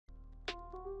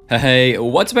Hey,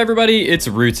 what's up everybody? It's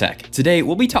Rutech. Today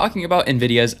we'll be talking about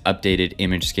Nvidia's updated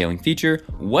image scaling feature,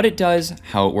 what it does,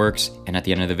 how it works, and at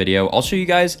the end of the video, I'll show you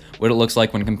guys what it looks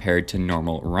like when compared to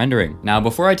normal rendering. Now,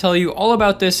 before I tell you all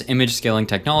about this image scaling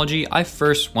technology, I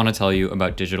first want to tell you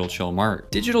about Digital Chill Mart.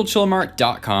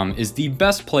 DigitalChillMart.com is the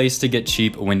best place to get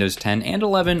cheap Windows 10 and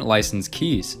 11 license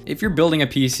keys. If you're building a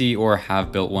PC or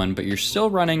have built one, but you're still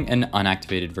running an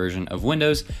unactivated version of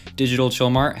Windows, Digital Chill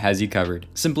Mart has you covered.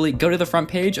 Simply go to the front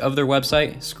page of their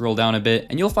website, scroll down a bit,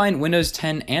 and you'll find Windows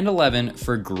 10 and 11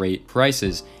 for great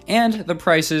prices. And the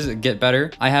prices get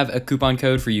better. I have a coupon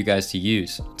code for you guys to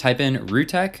use. Type in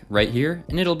Rutech right here,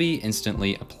 and it'll be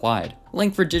instantly applied.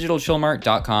 Link for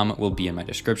digitalchillmart.com will be in my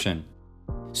description.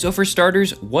 So for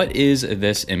starters, what is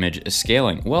this image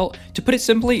scaling? Well, to put it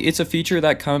simply, it's a feature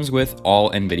that comes with all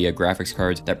Nvidia graphics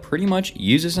cards that pretty much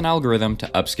uses an algorithm to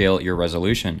upscale your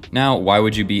resolution. Now, why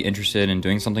would you be interested in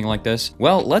doing something like this?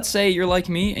 Well, let's say you're like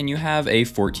me and you have a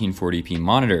 1440p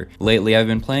monitor. Lately, I've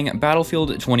been playing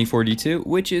Battlefield 2042,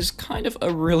 which is kind of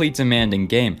a really demanding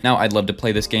game. Now, I'd love to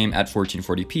play this game at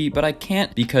 1440p, but I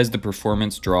can't because the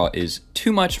performance draw is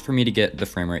too much for me to get the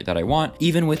frame rate that I want,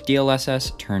 even with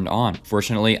DLSS turned on.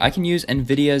 Fortunately, I can use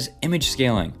Nvidia's image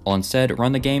scaling. I'll instead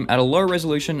run the game at a lower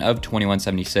resolution of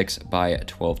 2176 by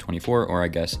 1224, or I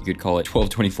guess you could call it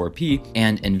 1224p,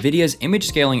 and Nvidia's image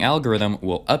scaling algorithm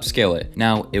will upscale it.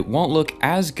 Now, it won't look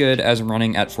as good as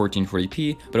running at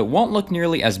 1440p, but it won't look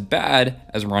nearly as bad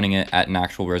as running it at an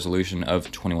actual resolution of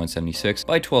 2176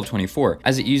 by 1224,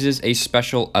 as it uses a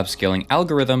special upscaling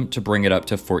algorithm to bring it up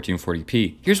to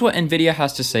 1440p. Here's what Nvidia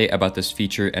has to say about this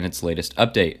feature and its latest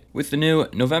update. With the new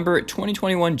November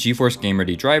 2021 GeForce Game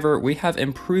Ready driver, we have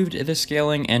improved the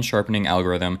scaling and sharpening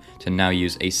algorithm to now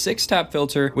use a 6-tap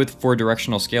filter with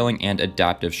 4-directional scaling and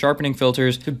adaptive sharpening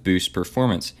filters to boost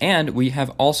performance. And we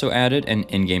have also added an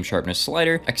in-game sharpness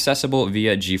slider accessible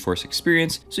via GeForce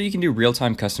Experience, so you can do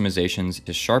real-time customizations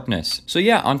to sharpness. So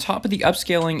yeah, on top of the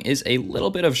upscaling is a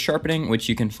little bit of sharpening, which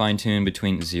you can fine-tune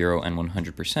between 0 and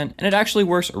 100%, and it actually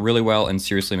works really well and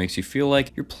seriously makes you feel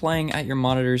like you're playing at your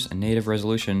monitor's native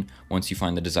resolution once you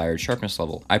find the desired sharpness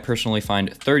level. I personally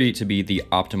find 30 to be the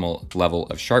optimal level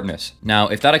of sharpness. Now,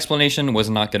 if that explanation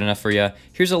was not good enough for you,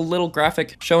 here's a little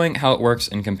graphic showing how it works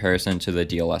in comparison to the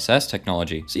DLSS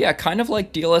technology. So yeah, kind of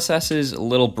like DLSS's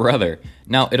little brother.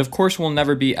 Now, it of course will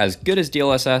never be as good as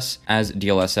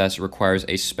DLSS requires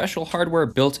a special hardware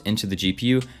built into the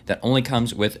GPU that only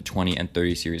comes with 20 and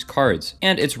 30 series cards,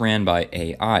 and it's ran by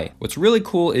AI. What's really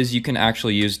cool is you can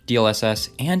actually use DLSS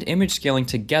and image scaling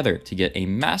together to get a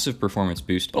massive performance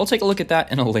boost, but I'll take a look at that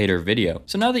in a later video.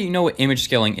 So now that you know what image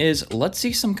scaling is, let's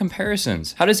see some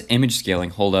comparisons. How does image scaling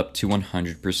hold up to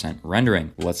 100%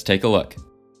 rendering? Let's take a look.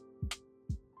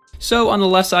 So on the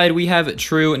left side, we have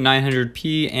true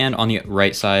 900p, and on the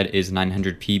right side is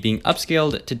 900p being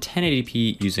upscaled to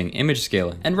 1080p using image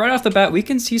scaling. And right off the bat, we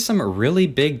can see some really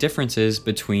big differences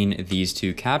between these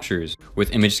two captures.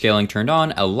 With image scaling turned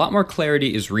on, a lot more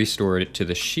clarity is restored to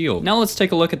the shield. Now let's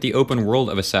take a look at the open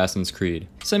world of Assassin's Creed.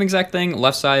 Same exact thing,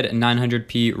 left side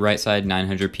 900p, right side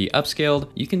 900p upscaled.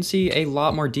 You can see a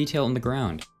lot more detail in the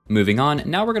ground. Moving on,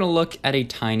 now we're gonna look at a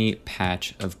tiny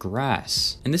patch of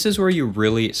grass. And this is where you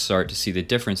really start to see the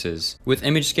differences. With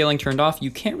image scaling turned off,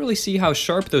 you can't really see how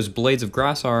sharp those blades of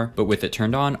grass are, but with it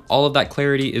turned on, all of that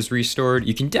clarity is restored.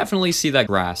 You can definitely see that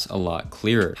grass a lot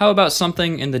clearer. How about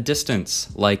something in the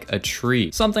distance, like a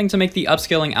tree? Something to make the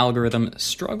upscaling algorithm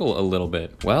struggle a little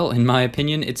bit. Well, in my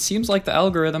opinion, it seems like the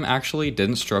algorithm actually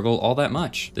didn't struggle all that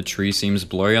much. The tree seems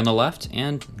blurry on the left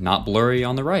and not blurry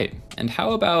on the right. And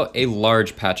how about a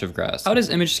large patch of grass? How does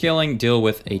image scaling deal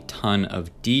with a ton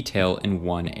of detail in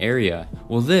one area?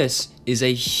 Well, this is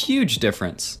a huge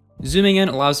difference. Zooming in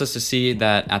allows us to see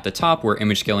that at the top where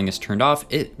image scaling is turned off,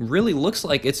 it really looks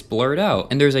like it's blurred out.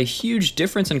 And there's a huge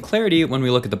difference in clarity when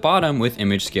we look at the bottom with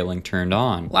image scaling turned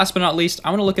on. Last but not least, I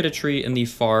want to look at a tree in the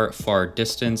far, far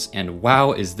distance, and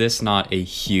wow, is this not a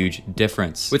huge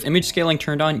difference. With image scaling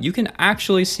turned on, you can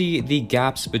actually see the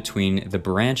gaps between the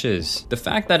branches. The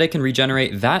fact that it can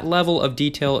regenerate that level of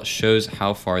detail shows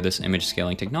how far this image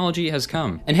scaling technology has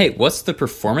come. And hey, what's the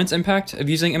performance impact of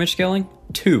using image scaling?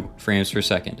 2 frames per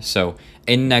second, so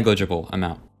a negligible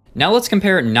amount. Now let's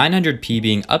compare 900p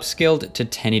being upscaled to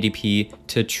 1080p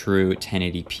to true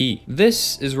 1080p.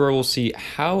 This is where we'll see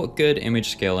how good image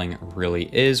scaling really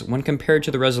is when compared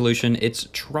to the resolution it's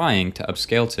trying to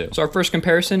upscale to. So our first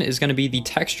comparison is going to be the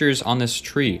textures on this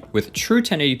tree. With true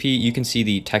 1080p, you can see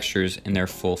the textures in their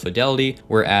full fidelity,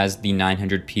 whereas the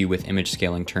 900p with image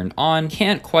scaling turned on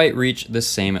can't quite reach the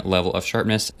same level of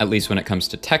sharpness, at least when it comes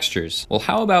to textures. Well,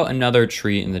 how about another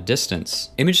tree in the distance?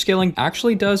 Image scaling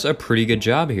actually does a pretty good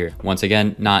job here. here. Once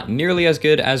again, not nearly as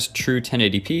good as true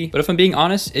 1080p, but if I'm being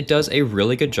honest, it does a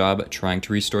really good job trying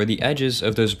to restore the edges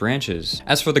of those branches.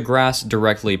 As for the grass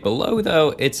directly below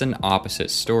though, it's an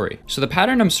opposite story. So the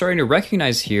pattern I'm starting to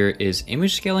recognize here is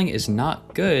image scaling is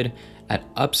not good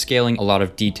at upscaling a lot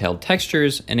of detailed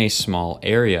textures in a small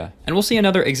area. And we'll see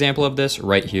another example of this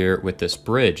right here with this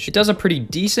bridge. It does a pretty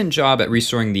decent job at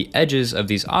restoring the edges of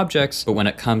these objects, but when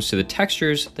it comes to the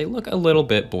textures, they look a little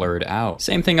bit blurred out.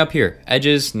 Same thing up here.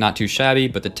 Edges, not too shabby,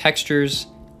 but the textures,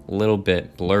 a little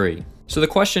bit blurry. So the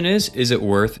question is it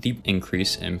worth the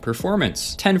increase in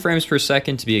performance? 10 frames per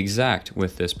second to be exact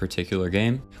with this particular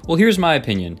game. Well, here's my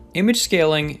opinion. Image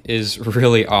scaling is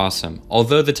really awesome.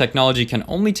 Although the technology can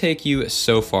only take you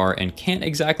so far and can't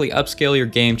exactly upscale your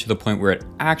game to the point where it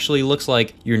actually looks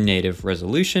like your native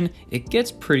resolution, it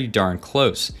gets pretty darn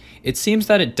close. It seems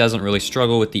that it doesn't really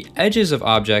struggle with the edges of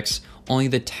objects, only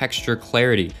the texture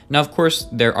clarity. Now, of course,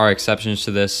 there are exceptions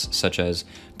to this, such as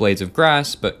blades of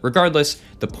grass, but regardless,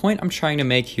 the point I'm trying to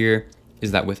make here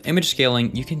is that with image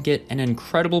scaling, you can get an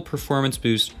incredible performance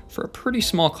boost for a pretty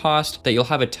small cost that you'll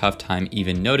have a tough time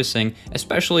even noticing,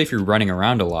 especially if you're running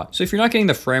around a lot. So if you're not getting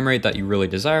the frame rate that you really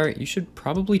desire, you should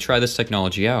probably try this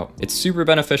technology out. It's super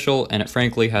beneficial, and it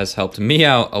frankly has helped me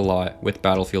out a lot with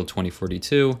Battlefield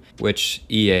 2042, which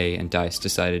EA and DICE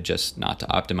decided just not to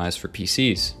optimize for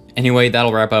PCs. Anyway,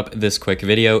 that'll wrap up this quick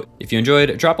video. If you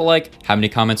enjoyed, drop a like. Have any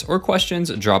comments or questions,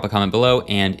 drop a comment below.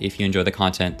 And if you enjoy the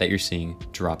content that you're seeing,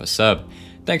 drop a sub.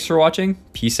 Thanks for watching.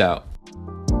 Peace out.